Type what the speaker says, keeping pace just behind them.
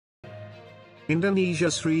Indonesia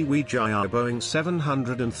Sriwijaya Air Boeing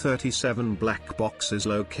 737 black boxes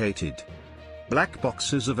located. Black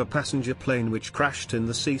boxes of a passenger plane which crashed in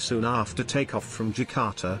the sea soon after takeoff from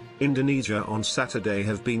Jakarta, Indonesia on Saturday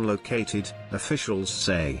have been located, officials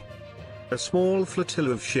say. A small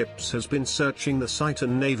flotilla of ships has been searching the site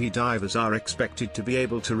and Navy divers are expected to be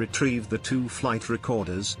able to retrieve the two flight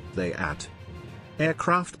recorders, they add.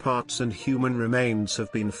 Aircraft parts and human remains have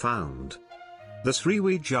been found. The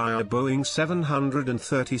Sriwijaya Boeing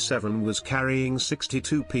 737 was carrying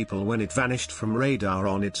 62 people when it vanished from radar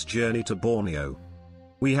on its journey to Borneo.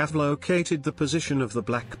 We have located the position of the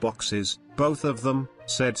black boxes, both of them,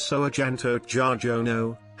 said Soejanto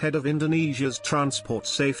Jarjono, head of Indonesia's Transport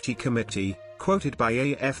Safety Committee, quoted by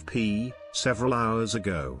AFP, several hours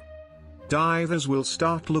ago. Divers will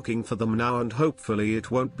start looking for them now and hopefully it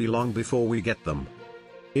won't be long before we get them.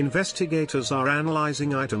 Investigators are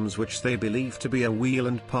analyzing items which they believe to be a wheel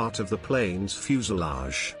and part of the plane's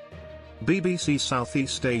fuselage. BBC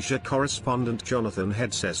Southeast Asia correspondent Jonathan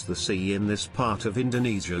Head says the sea in this part of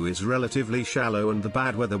Indonesia is relatively shallow and the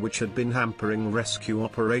bad weather which had been hampering rescue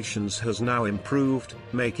operations has now improved,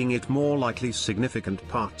 making it more likely significant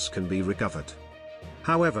parts can be recovered.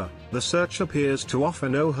 However, the search appears to offer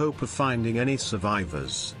no hope of finding any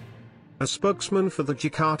survivors. A spokesman for the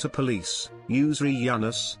Jakarta police, Yusri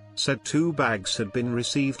Yunus, said 2 bags had been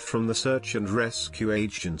received from the search and rescue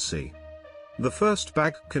agency. The first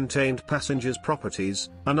bag contained passengers'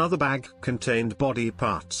 properties, another bag contained body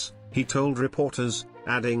parts, he told reporters,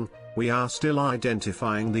 adding, "We are still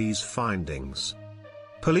identifying these findings."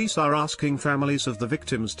 Police are asking families of the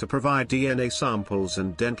victims to provide DNA samples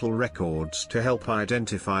and dental records to help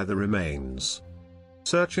identify the remains.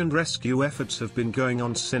 Search and rescue efforts have been going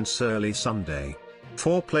on since early Sunday.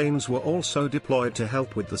 4 planes were also deployed to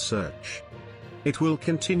help with the search. It will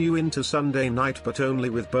continue into Sunday night but only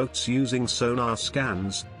with boats using sonar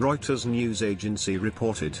scans, Reuters news agency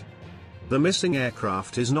reported. The missing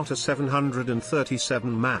aircraft is not a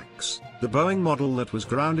 737 MAX, the Boeing model that was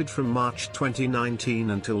grounded from March 2019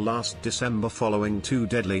 until last December following 2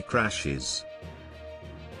 deadly crashes.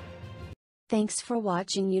 Thanks for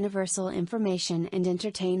watching Universal Information and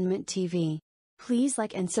Entertainment TV. Please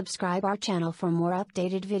like and subscribe our channel for more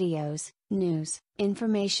updated videos, news,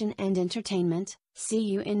 information and entertainment. See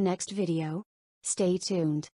you in next video. Stay tuned.